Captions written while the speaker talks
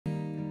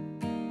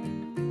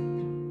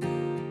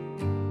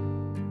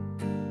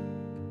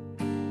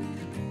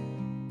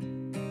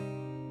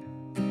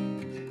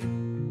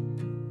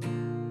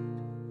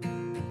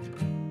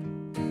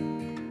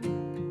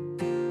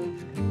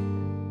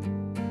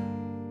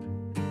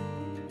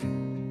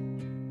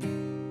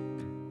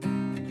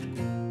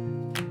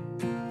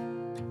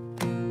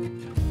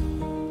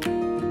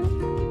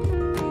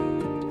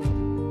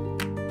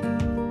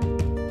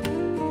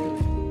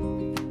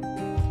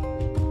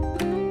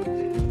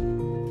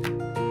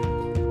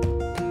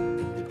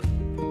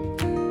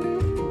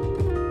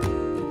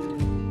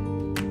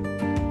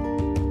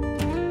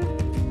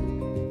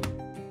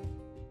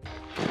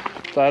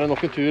Det er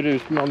nok en tur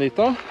ut med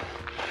Anita,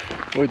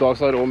 og i dag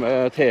så er det også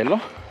med Tela.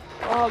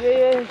 Da har vi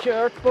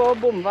kjørt på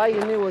bomvei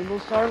inn i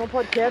Ormosdalen og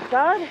parkert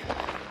der,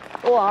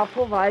 og er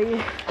på vei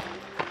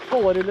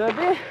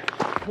foreløpig,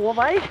 på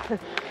vei,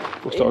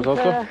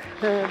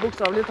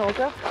 bokstavelig talt,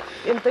 ja,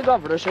 inn til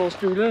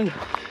Gavlesjåstulen.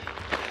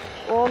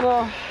 Og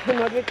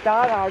når vi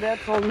der er det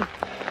et sånn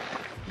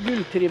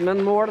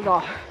gulltrimmen-mål da.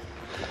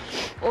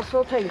 Og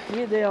så tenkte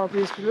vi det at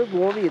vi skulle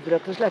gå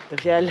videre til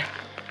Slettefjell.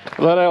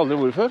 Og der har jeg aldri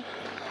vært før.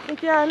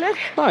 Ikke jeg heller.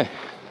 Nei,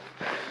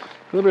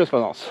 det blir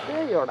spennende altså.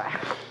 Det gjør det.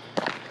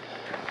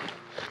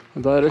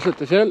 Der er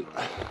Slettefjell,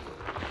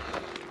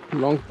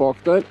 langt bak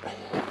der.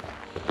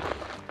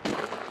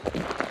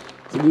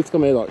 Så dit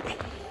skal vi i dag.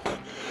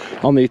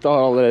 Anita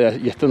har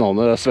allerede gitt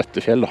navnet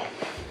Slettefjell da.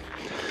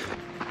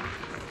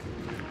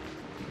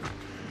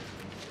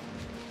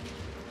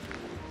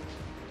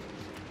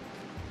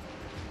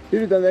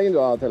 Hur den vägen du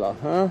har till?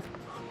 Ja,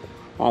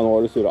 nu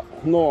har du surra.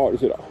 Nu har du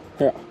surra.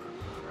 Ja.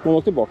 Må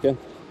nok tilbake igjen.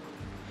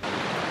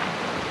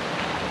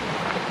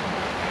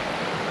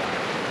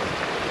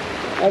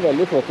 Det er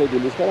veldig flott og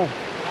idyllisk her da.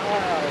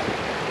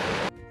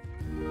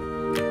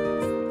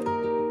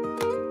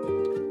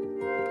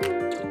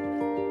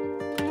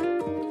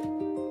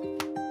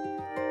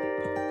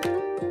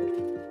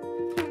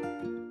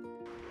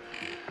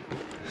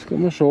 Skal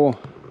vi se.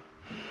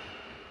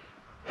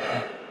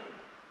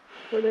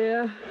 For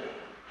det...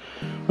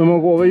 Vi må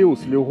gå over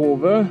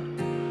Ljoslihovet.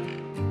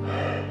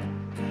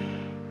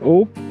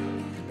 Opp.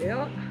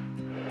 Ja,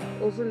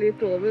 og så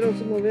litt over, og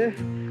så må vi...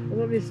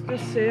 Og hvis du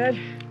ser...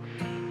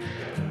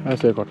 Jeg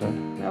ser kartet her.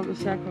 Ja, du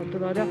ser kartet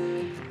der, ja.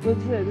 Så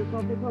ser du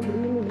at det kan bli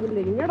noe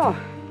lenger, da.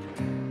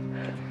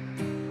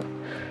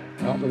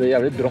 Ja, men det er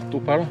jævlig bratt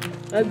opp her, da.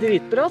 Det er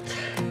dritbratt.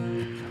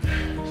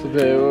 Så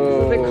det er jo...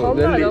 Så det kan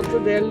være at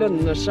det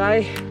lønner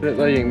seg. Det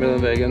er gjeng med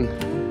den veien.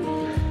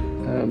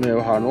 Vi er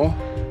jo her nå.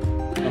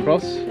 En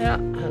plass. Ja,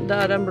 det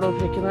er den blå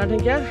prikken her,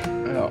 tenker jeg.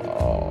 Ja.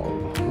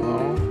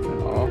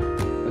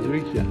 Jeg tror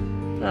ikke.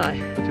 Nei.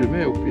 Jeg tror vi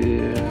er oppe i...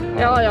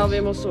 Her. Ja, vi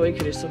må stå i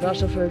krysset der,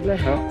 selvfølgelig.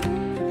 Ja.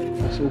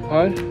 Og så opp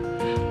her.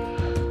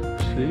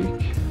 Slik.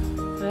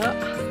 Ja.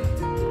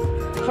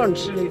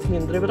 Kanskje litt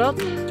mindre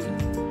bratt.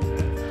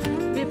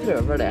 Vi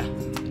prøver det.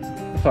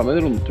 Så er vi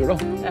en rundtur, da.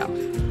 Ja.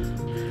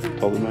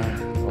 Ta det med.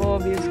 Og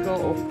vi skal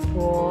opp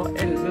på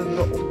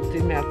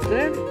 1180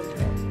 meter.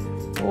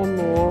 Og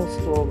nå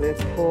står vi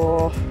på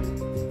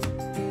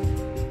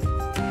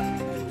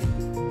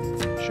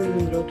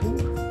 702.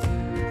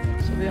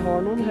 Så vi har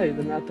noen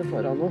høydemeter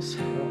foran oss.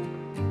 Ja.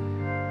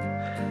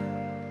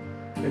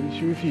 Eller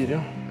 24,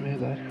 ja. Vi er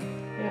der.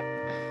 Ja.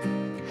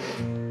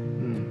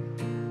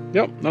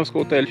 Ja, da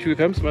skal vi til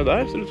L25 som er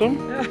der, ser det ut som.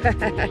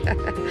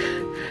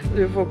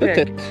 Du får Det er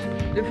peke. tett.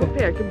 Du får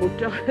peke bort,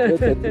 ja. Det er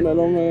tett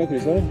mellom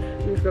kryssene her.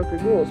 Du skal ikke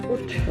gå oss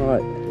bort.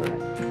 Nei. Nei.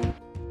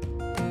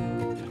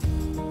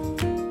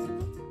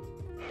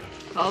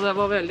 Ja, det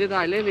var veldig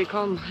deilig. Vi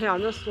kan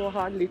gjerne stå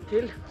her litt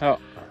til. Ja.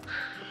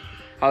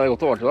 Ja, det er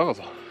godt å være til i dag,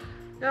 altså.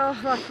 Ja,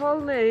 i hvert fall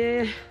nede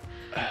i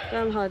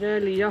den her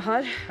lia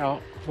her. Ja,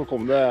 så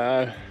kom det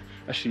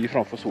en sky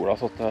framfor sola,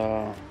 så at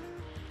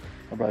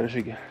da ble det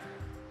skygge.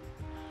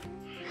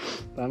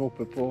 Der er vi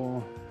oppe på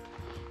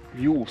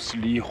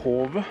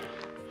Ljoslihovet,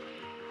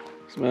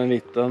 som er en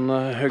liten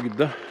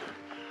høgde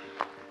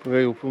på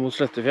vei opp mot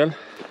Slettefjell.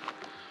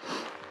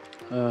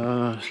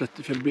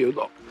 Slettefjell blir jo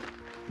da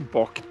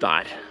bak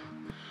der.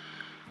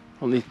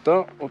 Anita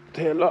og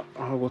Tela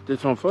har gått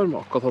litt framfor, vi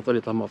har akkurat tatt en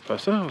liten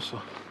matpause, og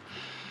så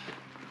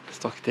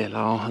stakk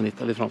Tela og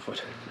Anita litt framfor.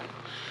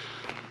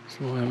 Så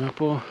nå er vi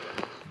på,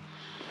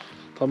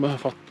 tar vi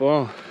fatt på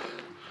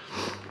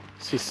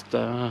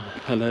siste,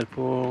 eller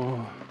på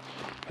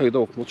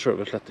høyde opp mot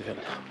selve Slettefjell.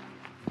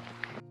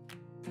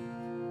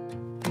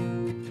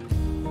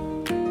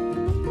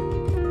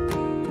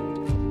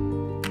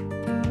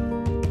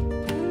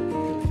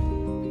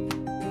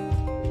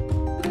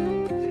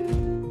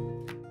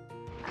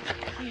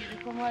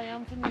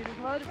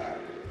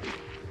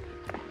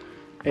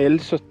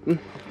 L17.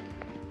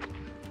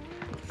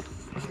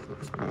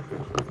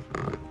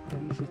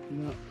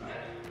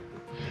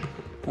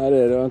 Her er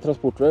det jo en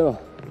transportvei da.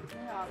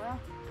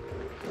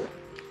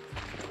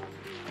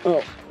 Ja,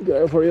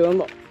 greier å følge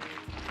den da.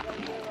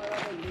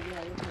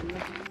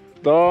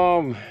 Da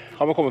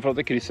har vi kommet fra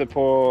til krysset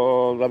på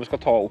der vi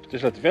skal ta opp til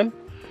Slettefjell.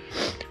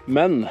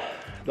 Men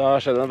det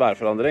har skjedd en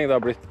værforandring. Det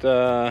har blitt,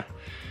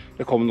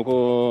 det kom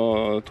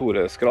noe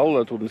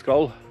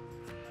tordenskrall.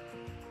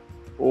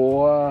 Og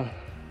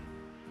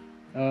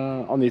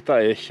Anita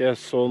er ikke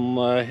sånn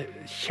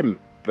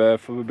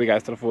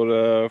kjempebegeistret for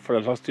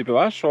den slags type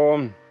vær, så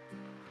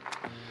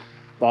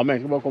da har vi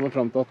egentlig bare kommet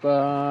frem til at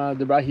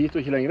det ble hit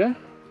og ikke lengre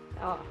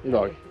i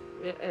dag.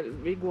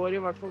 Vi går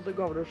i hvert fall til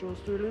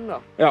Gavlesjåstulen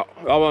da. Ja,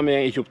 men vi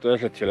er ikke opp til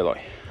Slettefjell i dag.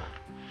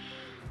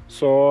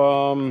 Så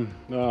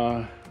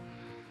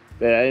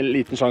det er en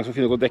liten sjanse å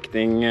finne noe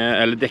dekning,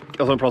 eller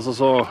altså en plass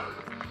å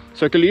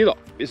søke ly da,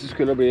 hvis det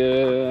skulle bli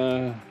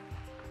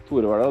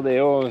Toreværda. Det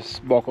er jo,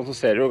 bak oss så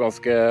ser det jo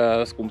ganske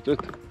skumt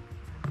ut.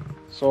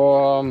 Så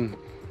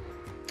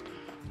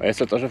Og jeg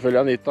støtter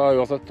selvfølgelig Anita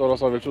uansett og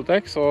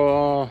Gavlesjåstulen, så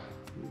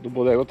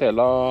både jeg og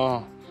Tela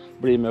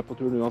blir med på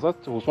turen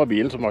uansett. Hun som har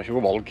bilen, som har ikke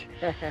noe valg.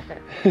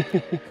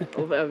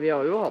 Og vi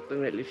har jo hatt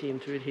en veldig fin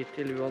tur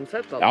hittil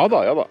uansett. Da. Ja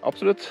da,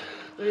 absolutt.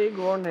 Vi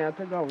går ned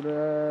til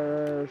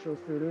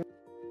Gavlesjåstulen.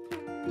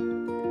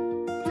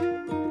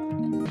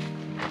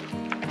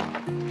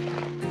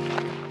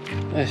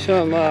 Det er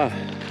ikke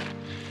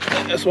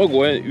det er som å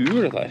gå i en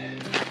ur, dette her.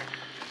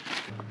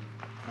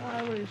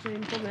 Jeg blir så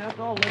imponert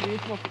av alle de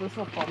flotte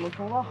soppene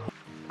på, da.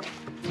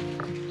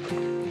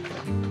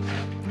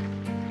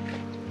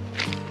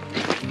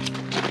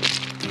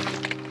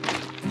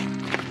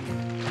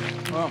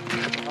 Ja.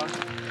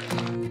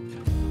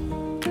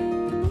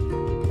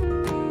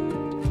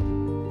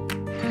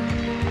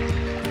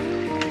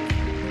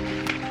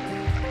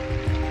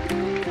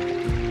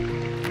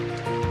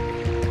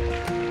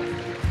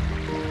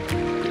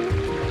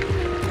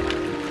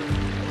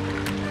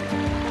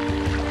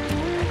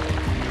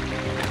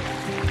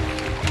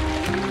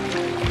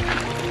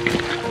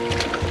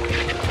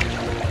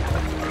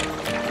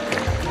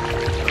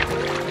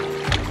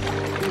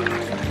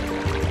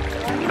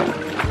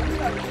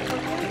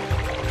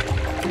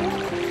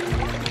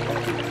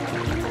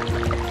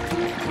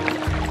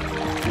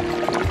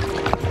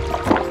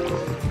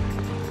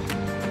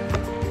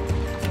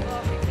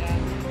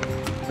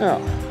 Ja.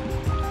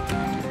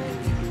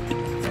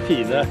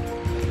 Fine,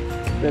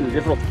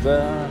 veldig flotte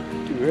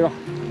turer, da.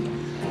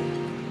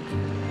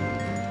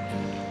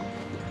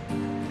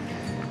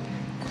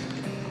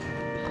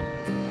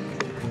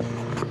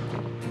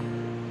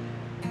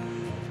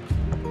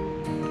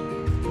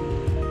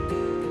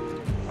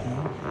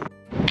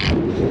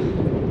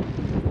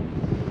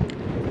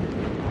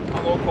 Ja,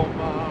 nå kom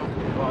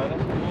været.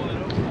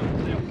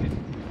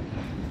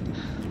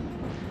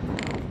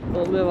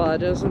 Og med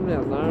været så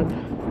mener han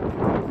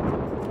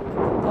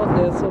at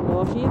det som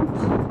var fint,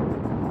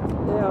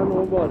 det er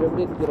nå bare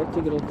blitt grått.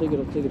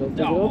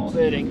 Ja,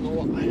 det regner nå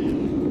da.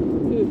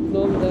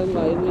 Utenom den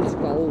veien vi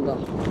skal da.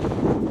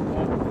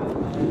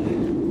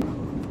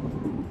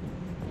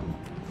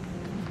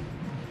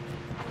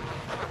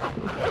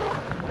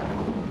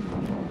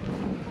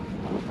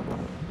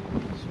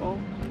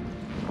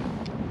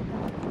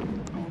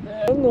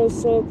 Og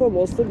så kom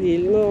oss til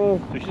bilen og...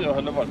 Tror ikke det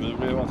heller varme det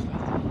blir vanskelig.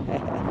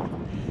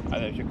 Nei,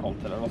 det er jo ikke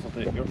kaldt heller, så det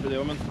er ikke gjort det,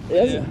 men...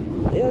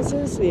 Jeg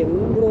synes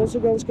vinden blåser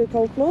ganske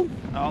kaldt nå.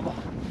 Ja da.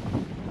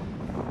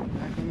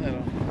 Det kan det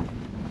gjøre.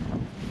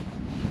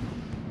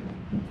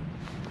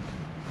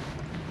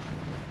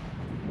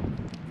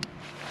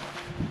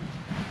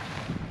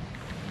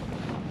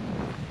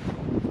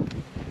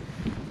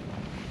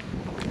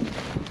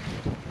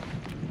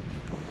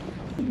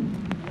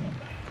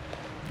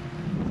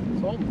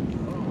 Sånn.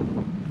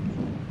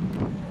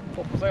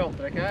 Få på seg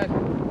antrekket her.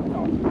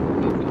 Ja.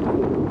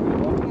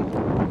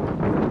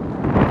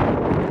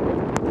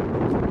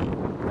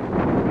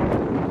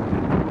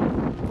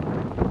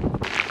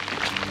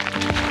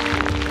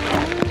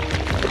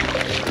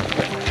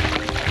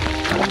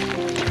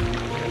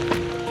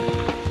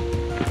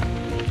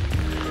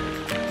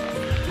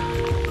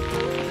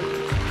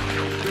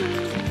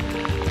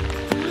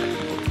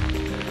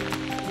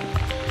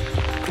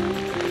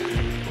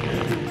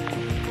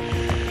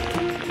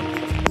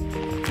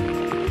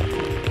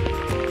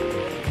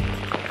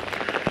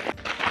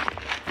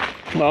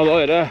 Ja, da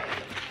er det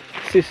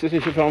siste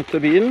stykke frem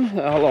til bilen.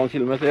 Det er 1,5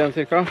 kilometer igjen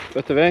cirka,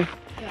 etter vei.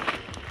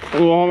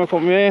 Og nå har vi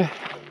kommet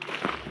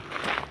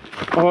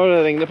og har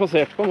regnet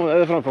passert på, nå er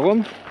det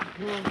framfor.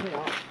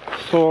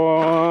 Så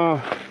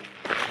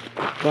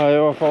da er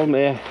jeg i hvert fall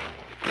med.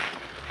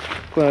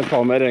 Kan jeg ta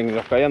med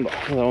regnjakka igjen da,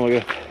 det var noe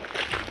greit.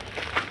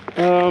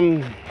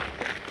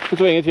 Det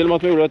tror ingen tvil om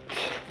at vi gjorde et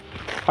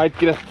helt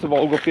greit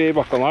valg oppi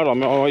bakkene her da,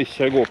 med å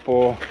ikke gå på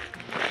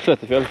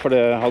Slettefjell, for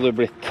det hadde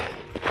blitt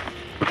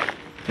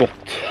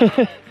vått.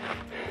 Det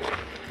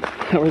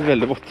har blitt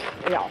veldig vått.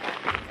 Ja,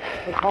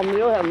 det kan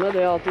jo hende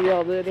det at vi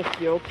hadde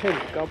rekket å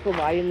tørke på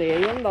vei ned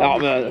igjen da. Ja,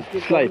 med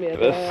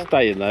sleipe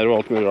steiner og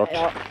alt mulig rart.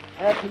 Ja,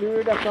 jeg tror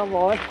dette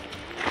var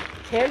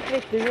helt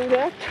riktig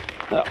vurdert.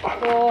 Ja.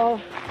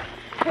 Og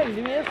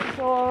heldigvis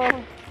så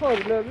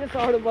foreløpig så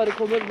har det bare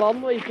kommet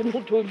vann og ikke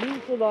Notodden,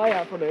 så da er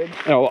jeg fornøyd.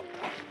 Ja da.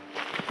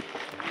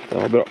 Det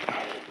var bra.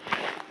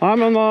 Nei,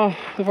 men da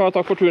får jeg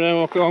takk for turen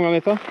en gang,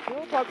 Anita.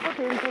 Jo, takk for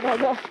turen for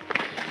dagen.